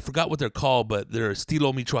forgot what they're called, but they're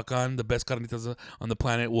Estilo Michoacan, the best carnitas on the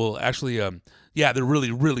planet. Well, actually, yeah, they're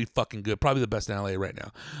really, really fucking good. Probably the best in LA right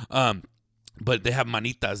now. But they have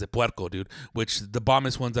manitas de puerco, dude, which the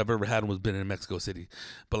bombest ones I've ever had was been in Mexico City.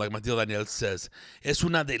 But like my tío Daniel says, es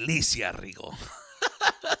una delicia, Rigo.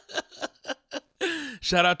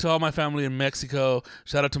 Shout out to all my family in Mexico.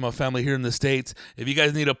 Shout out to my family here in the States. If you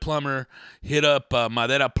guys need a plumber, hit up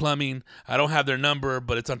Madera Plumbing. I don't have their number,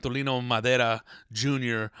 but it's Antolino Madera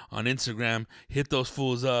Jr. on Instagram. Hit those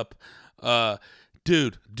fools up.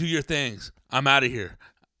 Dude, do your things. I'm out of here.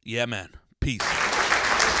 Yeah, man. Peace.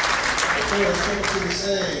 Okay, let's come to the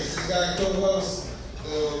stage. We got co-host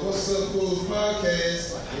What's Up Fools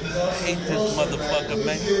podcast. And he's also Hate the this host motherfucker, tonight.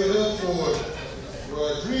 man. Please give it up for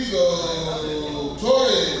Rodrigo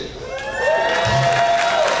Torres.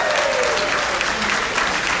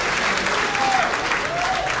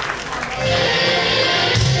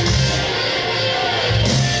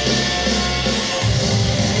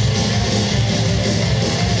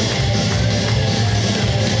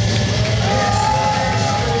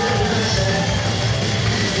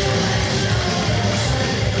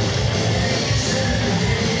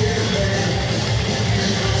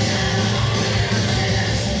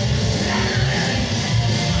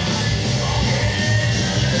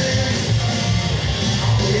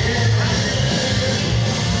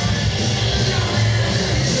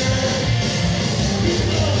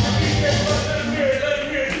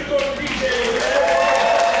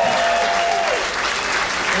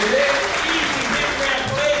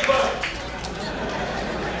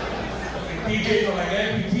 DJs are like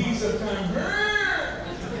amputees sometimes.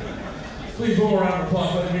 Please roll around the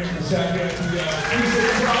applause. Let me hear from the South End. Please say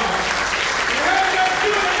applause.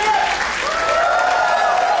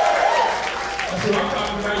 That's what I'm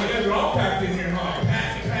talking about. You guys are all packed in here, huh?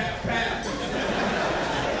 Packed.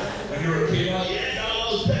 When you were a kid, oh yeah,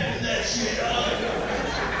 I was packing that shit up.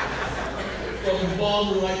 Fucking balls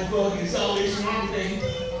were like the fucking Salvation Army thing.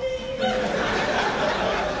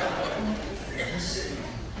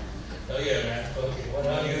 Oh yeah, man. Okay, well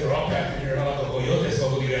now you guys are all packed in here, huh? The coyotes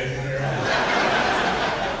all you guys in here, huh?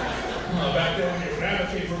 Back there when your grandma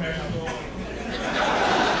came from Mexico.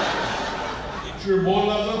 Get your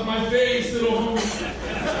bolas off my face, little homie.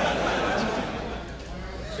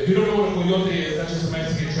 If you don't know what a coyote is, that's just a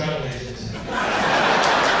Mexican travel agent.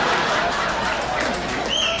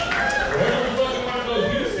 Wherever you fucking want to go,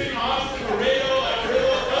 Houston, Austin, Laredo,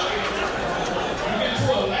 Amarillo, fucking. You get to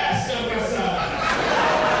Alaska,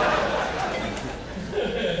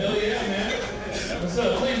 hell yeah, man. What's up?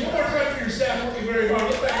 Please, one more time for your staff working very hard.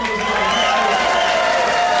 Look that motherfucker.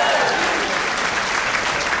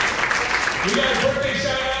 We got a birthday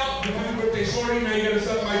shout out. Happy birthday, Shorty. Now you gotta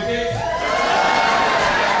suck my dick.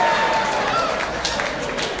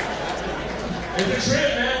 It's a trip,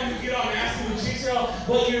 man. When you get all nasty with chicks, you're all,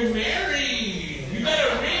 but you're married. You got a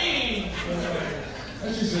ring.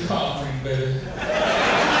 That's just a cock ring, baby.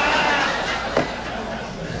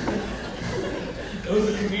 There was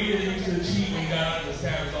a comedian that used to cheat when he got out of this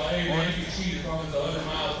town. He's like, hey man, you can cheat as long as it's 100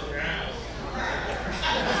 miles from your house.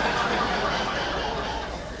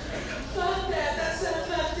 Fuck that, that's a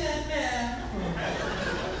fucked up man.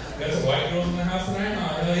 Got some white girls in the house tonight? Oh,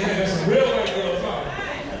 hell yeah, got some real white girls, huh?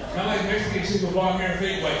 Not like Mexican chicks with blonde hair and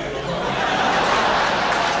fake white girls, huh?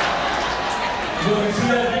 You see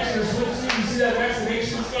that picture of swimsuit? You see that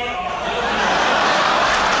vaccination scar?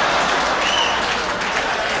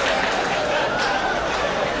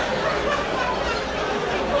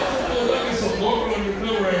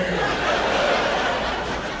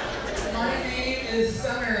 My name is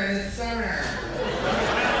Summer, and it's summer.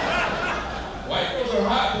 White girls are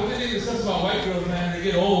hot, but when they think stuff about white girls, man, they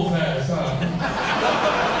get old fast, huh?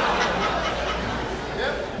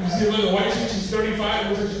 You see a little white chick, she's 35,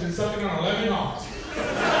 looks like she's been sucking on 11 off.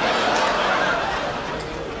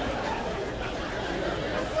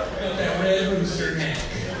 Got that red rooster neck.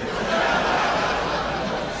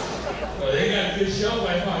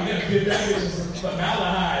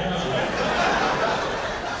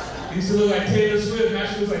 to look like Taylor Swift, now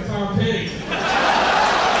she looks like Tom Petty.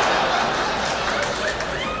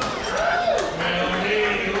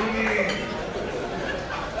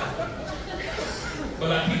 But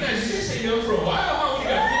Latina, you just stay young for a while, huh? When you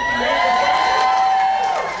got 50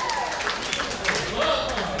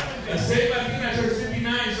 years. The same Latina turns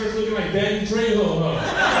 59 starts looking like Danny Trejo, huh?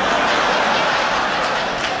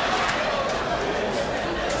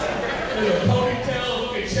 With a ponytail,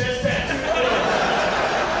 looking chest tattoo.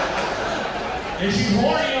 And she's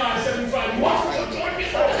horny on 75. What? Join me,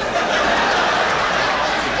 bro.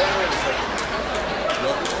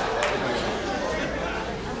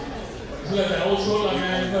 Looks like that old Shola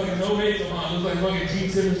man, fucking no makeup on. Looks like fucking Gene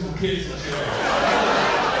Simmons from Kids and shit.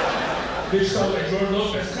 Bitch talks like Jordan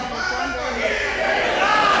Lopez. Come on,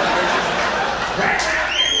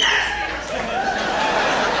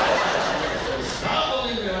 stop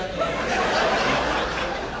believing that.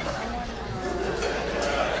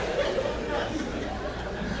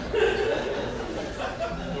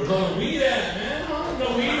 Where's all the weed at, man? Huh? No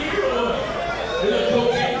weed here or what? They look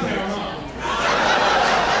cocaine town, huh?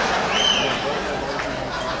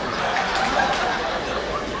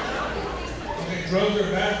 Drugs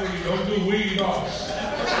are bad for you. Don't do weed at all.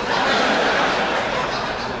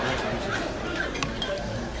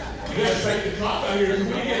 You gotta psych the cop out here. Can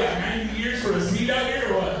we get like 90 years for a seat out here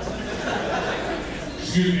or what?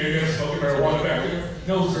 Excuse me, are you gonna smoke marijuana back there?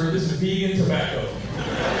 No, sir. This is vegan tobacco. It'd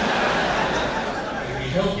be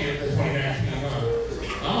healthier than 2019,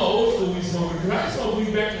 huh? I'm an old school weed smoker. Because I smoked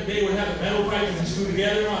weed back in the day where it had the metal pipes and screw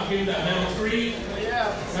together. Huh? Give me that metal screen.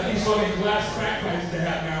 Not these fucking glass crack pipes they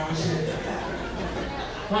have now and shit.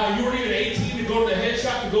 You weren't even 18 to go to the head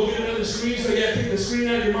shop to go get another screen, so you had to take the screen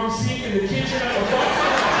out of your mom's sink in the kitchen out of the faucet.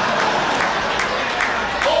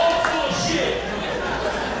 All full of shit.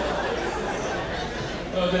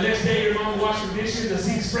 The next day, your mom washed the dishes, the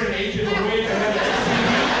sink sprayed 8 different ways to have the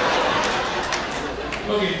STD.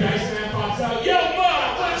 Okay, Dyson man pops out. Yo,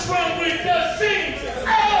 Mom, what's wrong with the sink?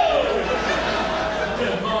 Oh!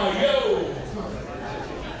 Yeah, Mom, yo.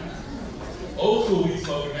 Old school weed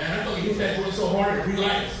smoker, man. I fucking hit that joint so hard it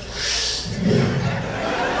relights.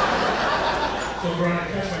 So, bro, I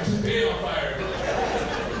catch my toupee on fire.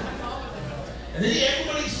 And then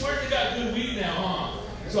everybody swears they got good weed now, huh?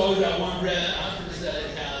 It's always that one brother. I'm from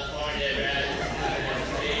Southern California, brother.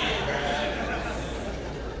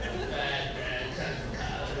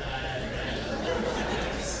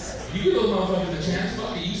 You give those motherfuckers a chance,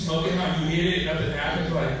 fuck it. You smoking how you hit it, nothing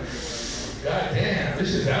happens. Like, god damn, this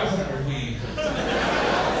shit's Alzheimer's weed.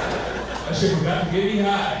 That shit was about to get me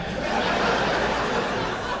high.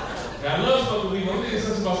 Now, I love smoking weed. The only thing that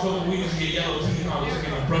sucks about smoking weed is you get yellow teeth on. It's like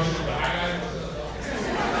you're brushing with the high guy.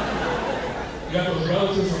 You got those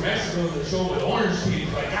relatives from Mexico that show with orange teeth.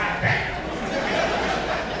 Like, god damn.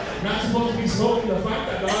 You're not supposed to be smoking to fight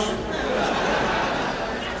that dog.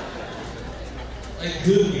 Like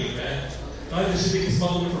good weed, man. Not like the shit they can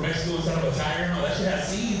smuggle in from Mexico inside of a tire. No, that shit has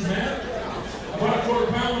seeds, man. I bought a $1/4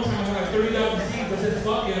 one time. I had like 30,000 seeds. I said,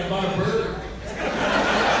 fuck it, I bought a bird.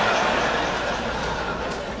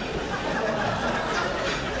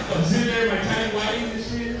 I'm sitting there in my tiny whitey and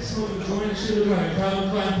shit, smoking a joint and shit, looking like a Calvin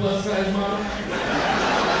Klein plus size model.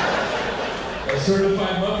 A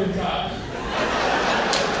certified muffin top.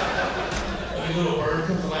 Like a little bird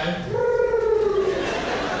comes alive.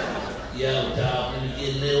 Yo, dog, let me get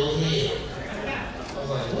a little hit. I was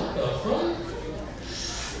like, what the fuck?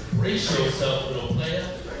 Brace yourself, little player.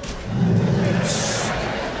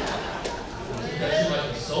 That you like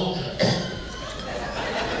a soldier.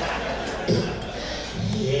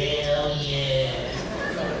 Hell yeah.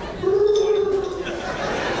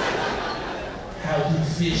 How do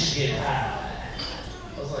fish get high?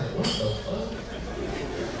 I was like, what the fuck?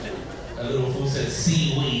 That little fool said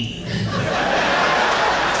seaweed.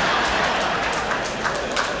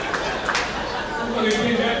 When they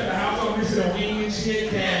came back to the house, I'm missing a wing and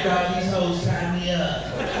shit. Damn, dog, these hoes tie me up.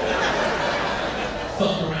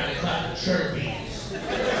 Fuck around and caught the chirpies.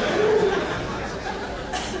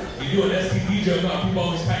 You do an STD joke on people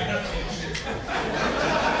always tighten up and shit.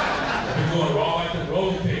 I've been going raw like the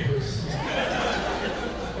rolling papers. I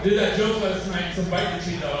did that joke last night, some biker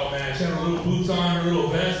chick thought, oh man, she had her little boots on, her little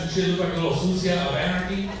vest, and shit looked like a little sucia of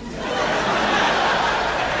anarchy.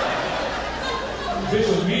 Bitch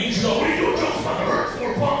was mean. She go, what are you doing jokes about the hurt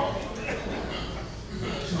for, punk?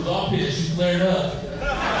 She was all pissed. She flared up.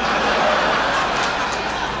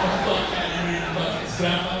 Oh, fuck, I didn't even fucking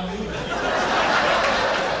slap on me.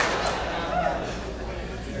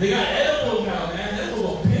 They got edibles now, man. Edibles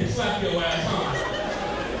will pin slap your ass, huh?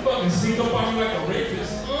 Fucking sneak up on you like a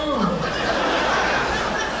rapist.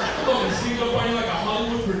 Fucking sneak up on you like a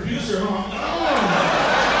Hollywood producer, huh?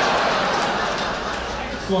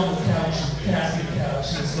 go on the couch, casket couch,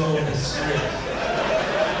 and let's go with the script.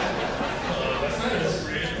 That's not a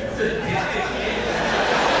script, that's a dick.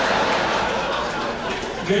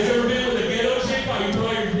 You guys ever been with a ghetto chick? How you pull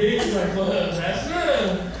out your dick? It's like, well,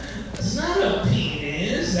 that's not a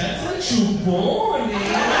penis, that's a chupone.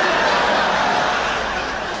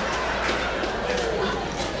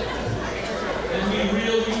 And we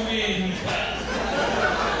reel you in.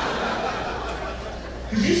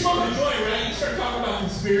 Cause you smoke a joint, right? You start talking about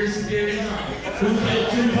conspiracy theories, huh? Who killed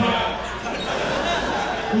Tupac?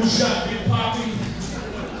 Who shot Big Poppy?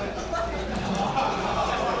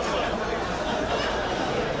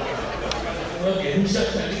 Okay, who shot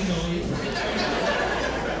Chalino?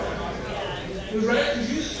 It was right, cause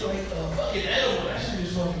you like fucking edible. That shit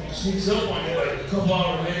just fucking sneaks up on you. Like a couple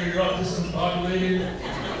hours later, you're all discombobulated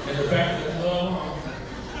in the back of the club.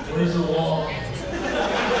 Where's the wall?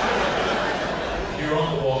 You're on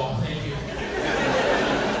the wall, thank you.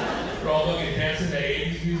 We're all fucking dancing to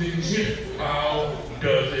 80s music and shit. How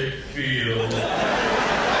does it feel?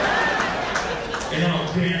 And I'm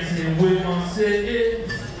dancing with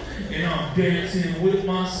myself. And I'm dancing with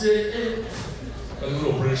myself. A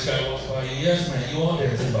little British guy walks by you. Yes, man, you all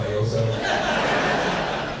dancing by yourself.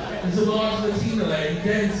 There's a large Latina lady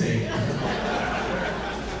dancing.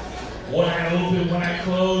 One eye open, one eye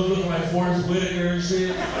closed, looking like Forrest Whitaker and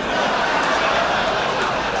shit.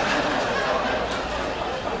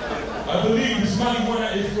 I believe this money one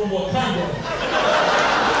is from Wakanda.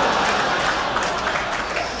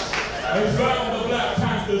 I found the Black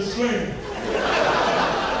Panther string.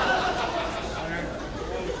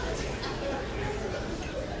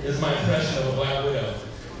 This is my impression of a black widow.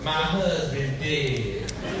 My husband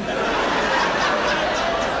dead.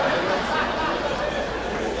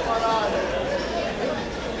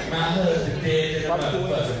 My husband dead and a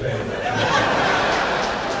motherfucker, baby.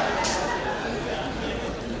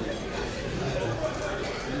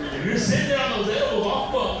 You're sitting there on those elbows all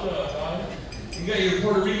fucked up, dog. You got your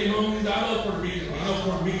Puerto Rican homies. I love Puerto Rican. You know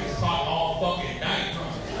Puerto Ricans talk all fucking night,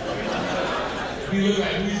 huh? You look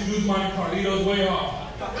like Luis Guzman and Carlito's way off.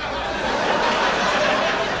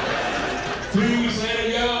 3 weeks later,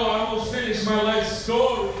 yo, I almost finished my life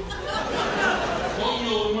story. Well, you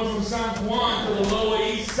know, we went from San Juan to the Lower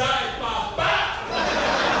East Side, papa.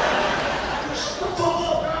 Shut the fuck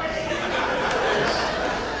up, guys.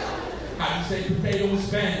 How do you say potato in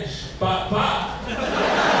Spanish? Papa.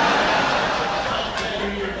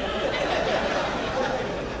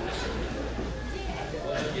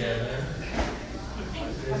 Yeah, man.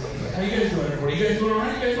 How you guys doing, everybody? You guys doing all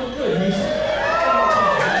right? You guys look good.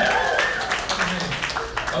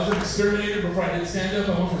 I was an exterminator before I did stand-up. I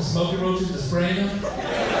went from smoking roaches to spraying them.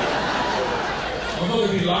 I'm going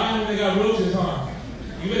to be lying when they got roaches, huh?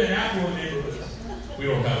 You live in affluent neighborhoods. We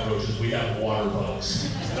don't have roaches, we have water bugs.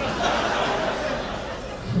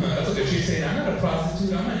 That's like a chick saying, I'm not a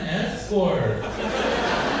prostitute, I'm an escort.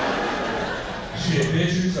 Shit,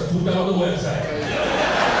 bitches, I put that on the website.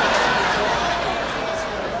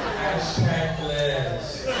 Hashtag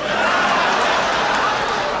bless.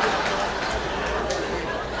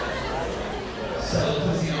 Sell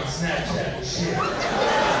pussy on Snapchat and shit.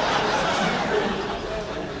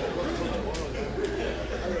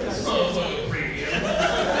 This motherfucker premium.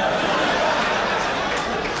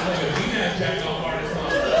 Like a V-neck jack off artist, huh?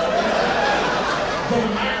 From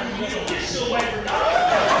America, you need a windshield wiper.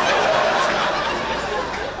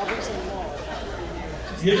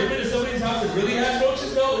 You ever been to somebody's house that really has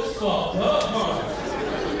roaches though? It's fucked up,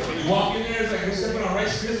 huh? You walk in there, it's like you're stepping on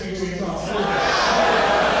Rice Krispie trees on full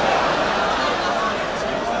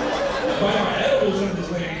Buy my edibles from this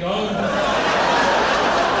lady, dog. I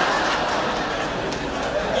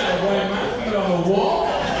gotta wipe my feet on the wall.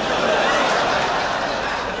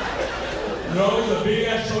 There's always a big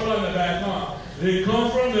ass shoulder on the back, huh? They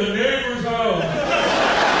come from the neighbor's house.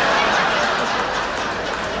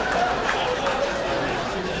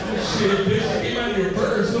 Shit, bitch, I came out of your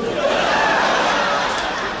purse.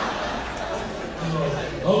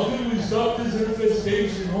 How can we stop this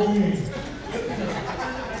infestation, homie?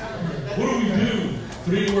 What do we do?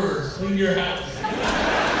 3 words. Clean your house.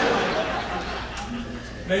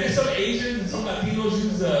 Now, there's some Asians and some Latinos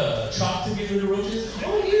use chalk to get rid of roaches.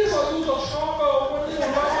 Oh, yes, I use a chalk.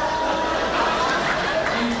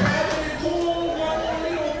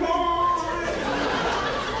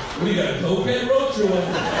 What do you got, a toe-pin roach or what?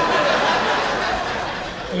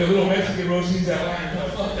 Like a little Mexican roach needs that line. Oh,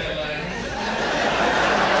 fuck that line.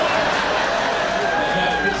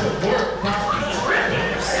 It's a work.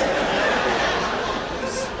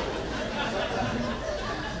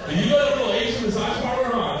 You got a little Asian massage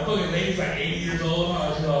parlor, huh? The fucking lady's like 80 years old,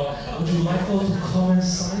 huh? She's all, would you like us to come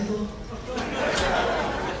inside?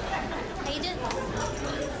 How you doing?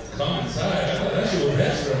 Come inside. I thought that shit was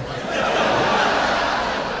restaurant.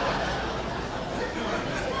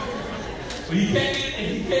 But you can't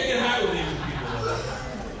get high with these people.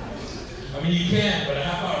 I mean, you can, but a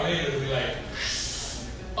half hour later it'll be like,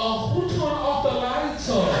 who turned off the lights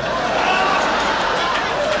on?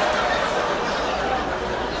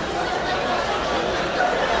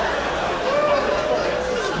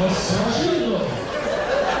 Massaging?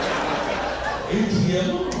 ATM?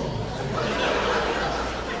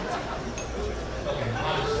 Okay,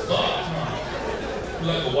 hot as fuck, huh?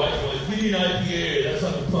 You're like a white boy. Give me an IPA. That's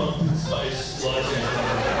like a pumpkin spice latte.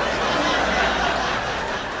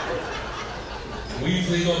 Weed's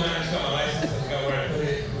legal, man. I just got my license. I forgot where I put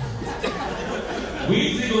it.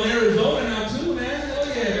 Weed's legal in Arizona now, too, man. Hell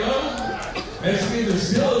yeah, dog. Mexicans are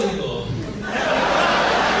still illegal.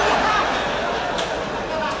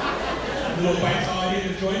 Little bites all here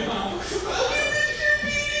to join mom.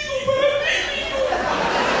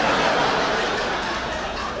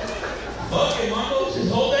 Fuck it, Mongo. Just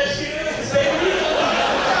hold that shit in and stay legal.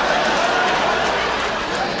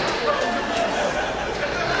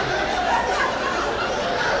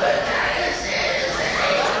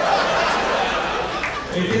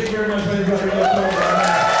 Hey, thank you very much for the program.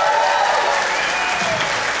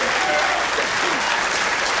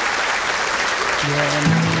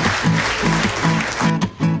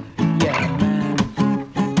 Yeah, man.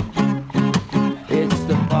 It's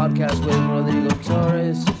the podcast with Rodrigo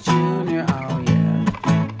Torres Jr. Oh, yeah.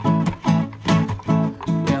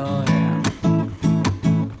 Oh, yeah.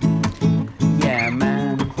 Yeah,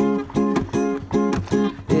 man.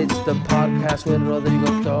 It's the podcast with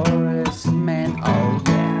Rodrigo Torres, man. Oh,